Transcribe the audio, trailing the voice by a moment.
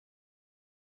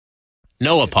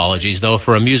No apologies, though,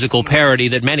 for a musical parody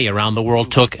that many around the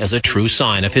world took as a true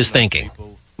sign of his thinking.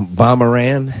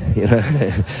 Bomberan, you know,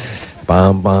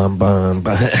 bomb, bomb, bomb,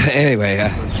 bomb. Anyway.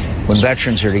 When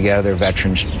veterans are together,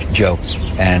 veterans joke.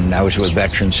 And I was with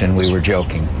veterans and we were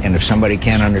joking. And if somebody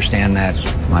can't understand that,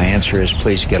 my answer is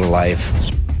please get a life.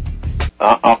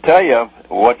 I'll tell you,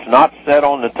 what's not said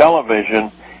on the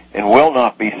television and will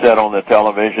not be said on the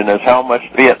television is how much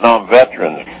Vietnam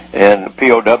veterans and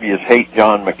POWs hate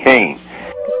John McCain.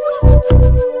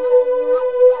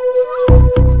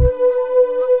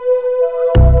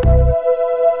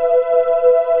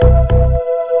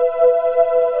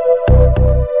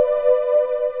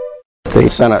 The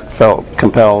Senate felt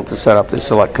compelled to set up the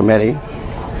Select Committee,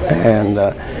 and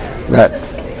that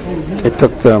it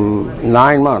took them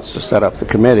 9 months to set up the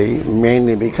committee,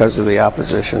 mainly because of the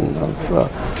opposition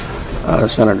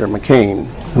of Senator McCain,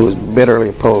 who was bitterly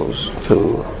opposed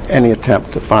to any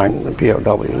attempt to find the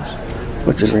POWs,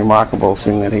 which is remarkable,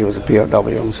 seeing that he was a POW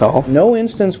himself. No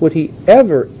instance would he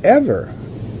ever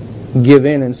give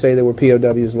in and say there were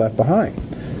POWs left behind.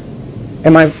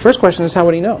 And my first question is, how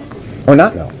would he know, or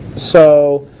not know?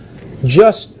 So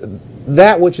just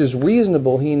that which is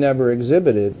reasonable he never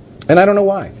exhibited, and I don't know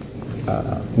why.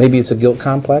 Maybe it's a guilt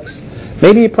complex.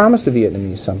 Maybe he promised the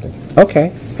Vietnamese something.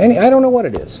 Okay, and I don't know what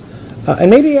it is. And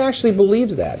maybe he actually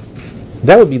believes that.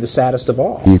 That would be the saddest of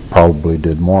all. He probably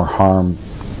did more harm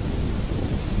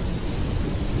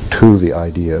to the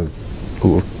idea of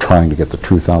trying to get the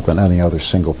truth out than any other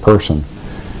single person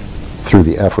through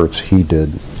the efforts he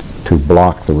did to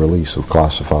block the release of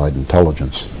classified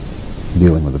intelligence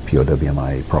dealing with the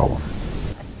POW-MIA problem.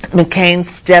 McCain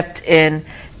stepped in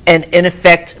and in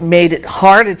effect made it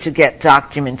harder to get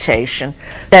documentation.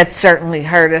 That certainly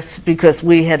hurt us because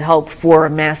we had hoped for a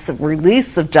massive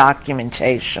release of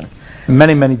documentation.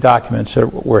 Many documents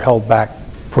were held back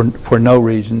for no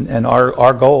reason, and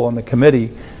our goal on the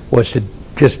committee was to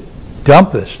just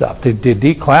dump this stuff, to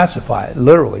declassify it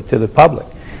literally to the public.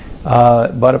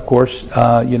 But of course,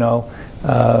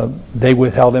 they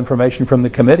withheld information from the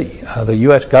committee. The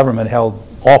U.S. government held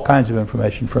all kinds of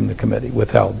information from the committee,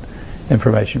 withheld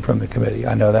information from the committee.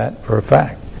 I know that for a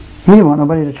fact. He didn't want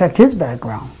nobody to check his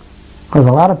background, because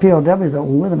a lot of POWs that were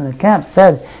with him in the camp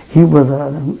said he was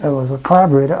a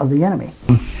collaborator of the enemy.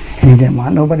 And he didn't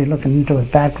want nobody looking into his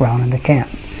background in the camp,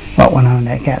 what went on in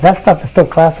that camp. That stuff is still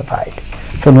classified,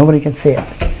 so nobody can see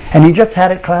it. And he just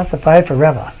had it classified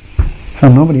forever, so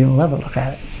nobody will ever look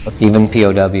at it. Even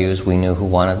POWs we knew who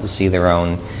wanted to see their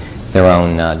own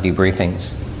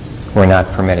debriefings were not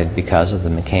permitted because of the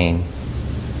McCain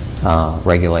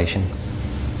regulation.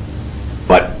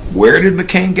 But where did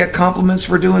McCain get compliments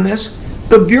for doing this?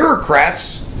 The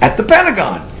bureaucrats at the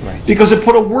Pentagon. Right. Because it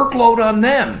put a workload on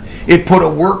them. It put a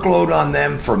workload on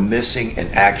them for missing in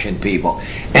action people.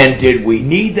 And did we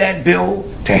need that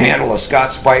bill to handle a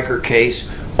Scott Spiker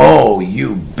case? Oh,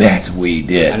 you bet we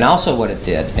did. And also what it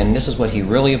did, and this is what he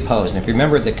really opposed, and if you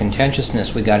remember the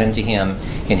contentiousness we got into him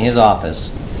in his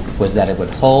office, was that it would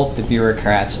hold the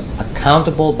bureaucrats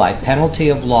accountable by penalty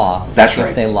of law. That's right.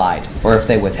 If they lied or if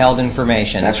they withheld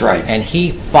information. That's right. And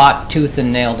he fought tooth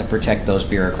and nail to protect those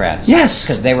bureaucrats. Yes.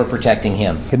 Because they were protecting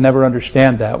him. I could never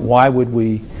understand that. Why would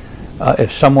we,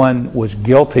 if someone was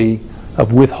guilty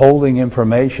of withholding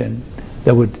information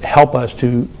that would help us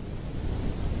to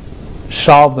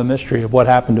solve the mystery of what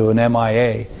happened to an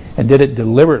MIA and did it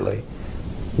deliberately,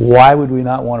 why would we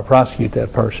not want to prosecute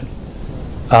that person?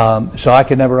 So I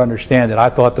could never understand it. I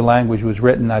thought the language was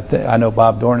written, I know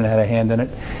Bob Dornan had a hand in it,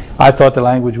 I thought the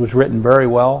language was written very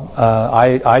well.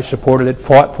 I supported it,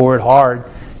 fought for it hard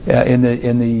in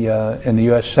the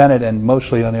U.S. Senate and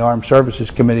mostly on the Armed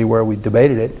Services Committee where we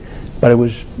debated it, but it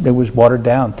was watered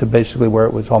down to basically where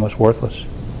it was almost worthless.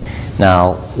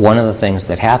 Now, one of the things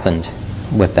that happened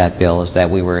with that bill is that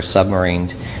we were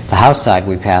submarined. The House side,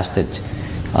 we passed it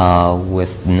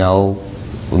with no,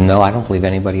 I don't believe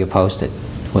anybody opposed it.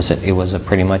 It was a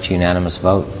pretty much unanimous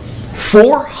vote.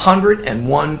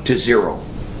 401 to 0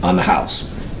 on the House,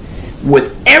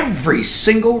 with every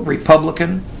single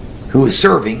Republican who is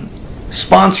serving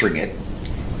sponsoring it,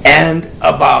 and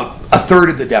about a third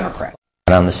of the Democrats.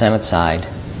 But on the Senate side,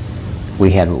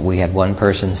 we had one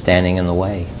person standing in the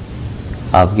way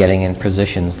of getting in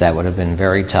positions that would have been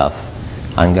very tough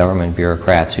on government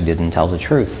bureaucrats who didn't tell the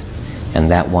truth. And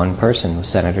that one person was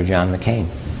Senator John McCain.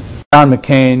 John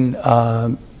McCain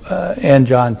and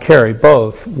John Kerry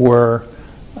both were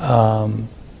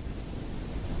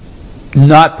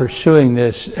not pursuing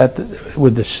this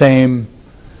with the same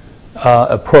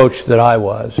approach that I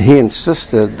was. He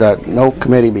insisted that no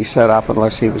committee be set up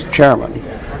unless he was chairman.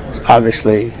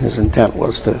 Obviously, his intent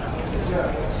was to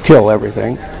kill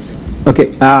everything.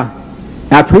 Okay,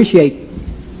 I appreciate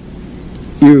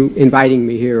you inviting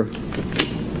me here,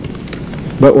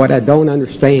 but what I don't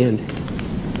understand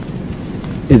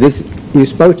is this: you're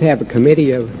supposed to have a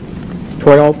committee of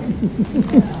 12.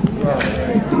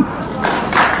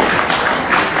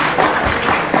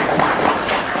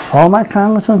 All my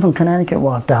congressmen from Connecticut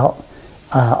walked out.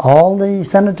 All the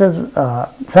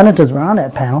senators were on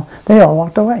that panel. They all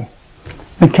walked away.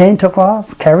 McCain took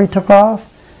off. Kerry took off.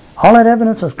 All that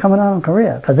evidence was coming out in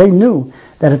Korea because they knew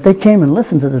that if they came and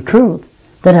listened to the truth,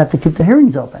 they'd have to keep the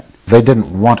hearings open. They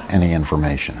didn't want any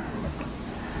information.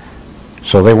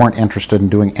 So they weren't interested in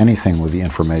doing anything with the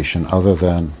information other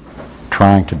than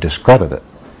trying to discredit it.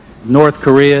 North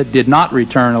Korea did not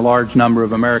return a large number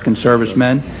of American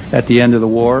servicemen at the end of the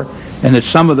war, and that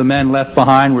some of the men left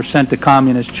behind were sent to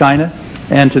communist China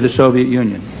and to the Soviet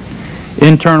Union.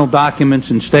 Internal documents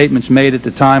and statements made at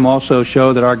the time also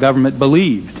show that our government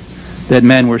believed that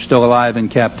men were still alive in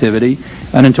captivity,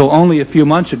 and until only a few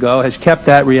months ago has kept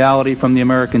that reality from the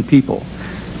American people.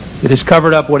 It has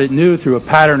covered up what it knew through a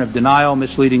pattern of denial,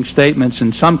 misleading statements,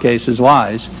 in some cases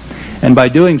lies, and by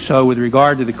doing so with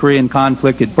regard to the Korean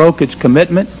conflict, it broke its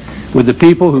commitment with the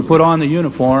people who put on the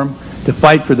uniform to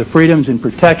fight for the freedoms and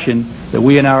protection that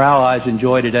we and our allies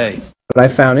enjoy today. What I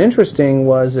found interesting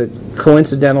was that,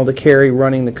 coincidental to Kerry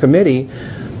running the committee,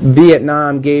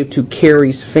 Vietnam gave to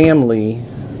Kerry's family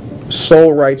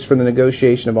sole rights for the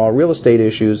negotiation of all real estate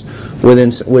issues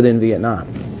within Vietnam.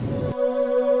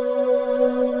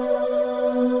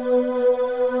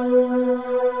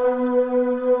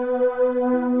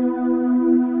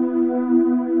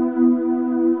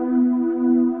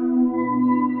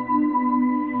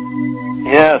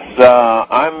 Yes,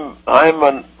 I'm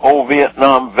an old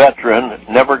Vietnam veteran.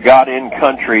 Never got in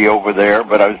country over there,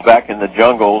 but I was back in the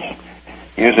jungles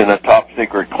using a top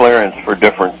secret clearance for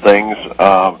different things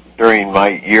during my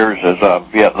years as a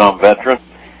Vietnam veteran.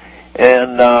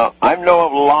 And I know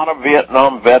of a lot of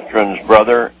Vietnam veterans,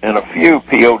 brother, and a few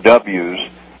POWs.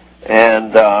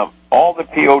 And all the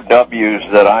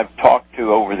POWs that I've talked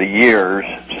to over the years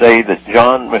say that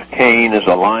John McCain is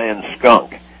a lying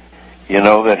skunk. You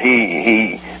know, that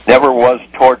he never was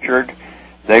tortured.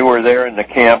 They were there in the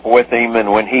camp with him,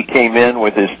 and when he came in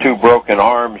with his 2 broken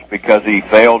arms because he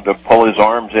failed to pull his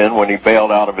arms in when he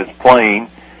bailed out of his plane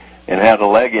and had a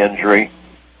leg injury,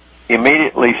 he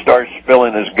immediately starts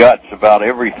spilling his guts about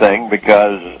everything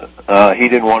because he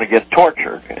didn't want to get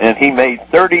tortured. And he made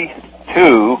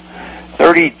 32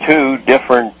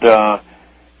 different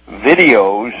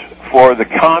videos for the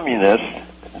communists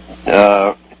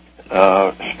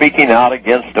speaking out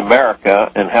against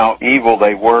America and how evil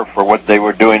they were for what they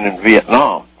were doing in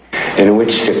Vietnam. In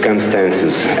which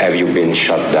circumstances have you been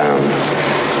shut down?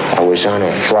 I was on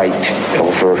a flight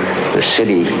over the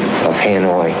city of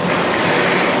Hanoi,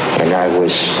 and I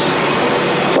was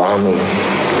bombing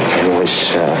and was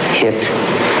hit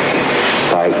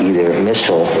by either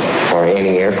missile or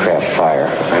anti-aircraft fire.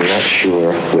 I'm not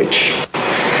sure which.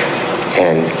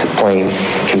 And the plane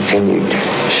continued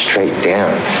straight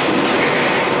down.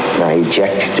 And I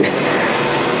ejected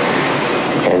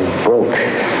and broke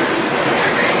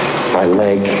my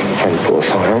leg and both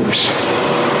arms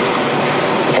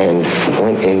and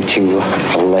went into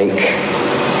a lake,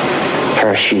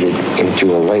 parachuted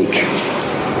into a lake.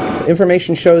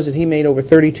 Information shows that he made over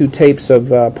 32 tapes of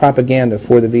propaganda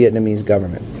for the Vietnamese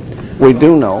government. We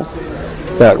do know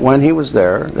that when he was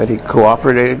there, that he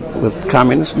cooperated with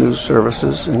communist news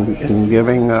services in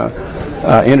giving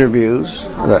interviews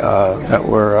that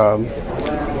were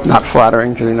not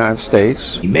flattering to the United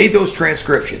States. He made those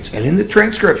transcriptions, and in the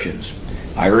transcriptions,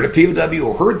 I heard a POW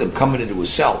who heard them coming into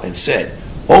his cell and said,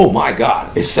 "Oh my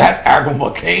God, is that Admiral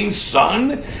McCain's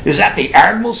son? Is that the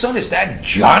Admiral's son? Is that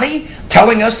Johnny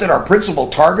telling us that our principal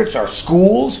targets are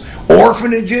schools,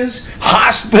 orphanages,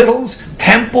 hospitals,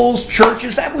 temples,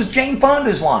 churches?" That was Jane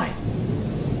Fonda's line.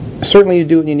 Certainly you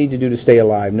do what you need to do to stay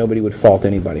alive. Nobody would fault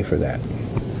anybody for that.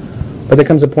 But there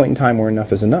comes a point in time where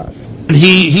enough is enough.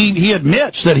 He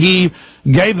admits that he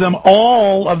gave them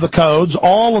all of the codes,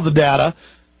 all of the data,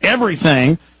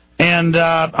 everything. And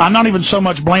I'm not even so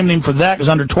much blaming him for that, because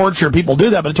under torture people do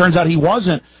that, but it turns out he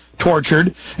wasn't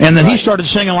tortured, and then he started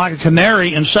singing like a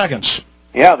canary in seconds.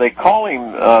 Yeah, they call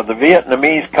him, the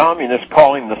Vietnamese communists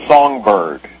call him the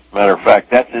Songbird. Matter of fact,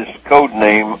 that's his code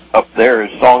name up there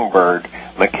is Songbird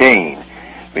McCain,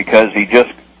 because he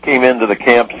just came into the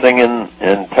camp singing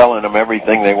and telling them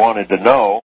everything they wanted to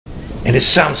know. And it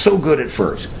sounds so good at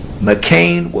first.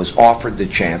 McCain was offered the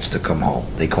chance to come home.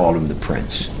 They called him the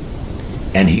Prince.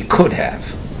 And he could have.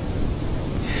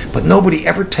 But nobody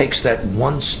ever takes that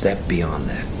one step beyond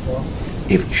that.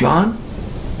 If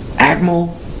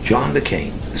Admiral John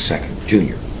McCain II,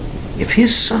 Jr., if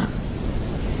his son,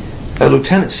 a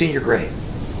lieutenant senior grade,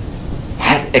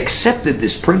 had accepted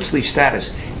this princely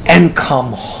status and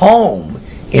come home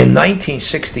in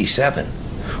 1967,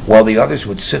 while the others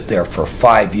would sit there for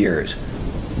 5 years,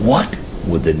 what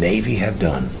would the Navy have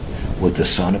done with the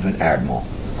son of an admiral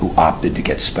who opted to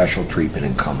get special treatment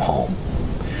and come home?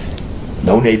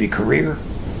 No Navy career,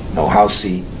 no House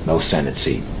seat, no Senate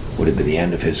seat. Would have been the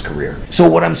end of his career. So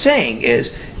what I'm saying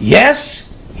is,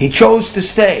 yes, he chose to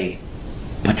stay,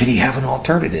 but did he have an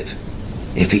alternative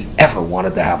if he ever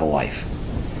wanted to have a life?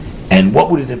 And what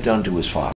would it have done to his father?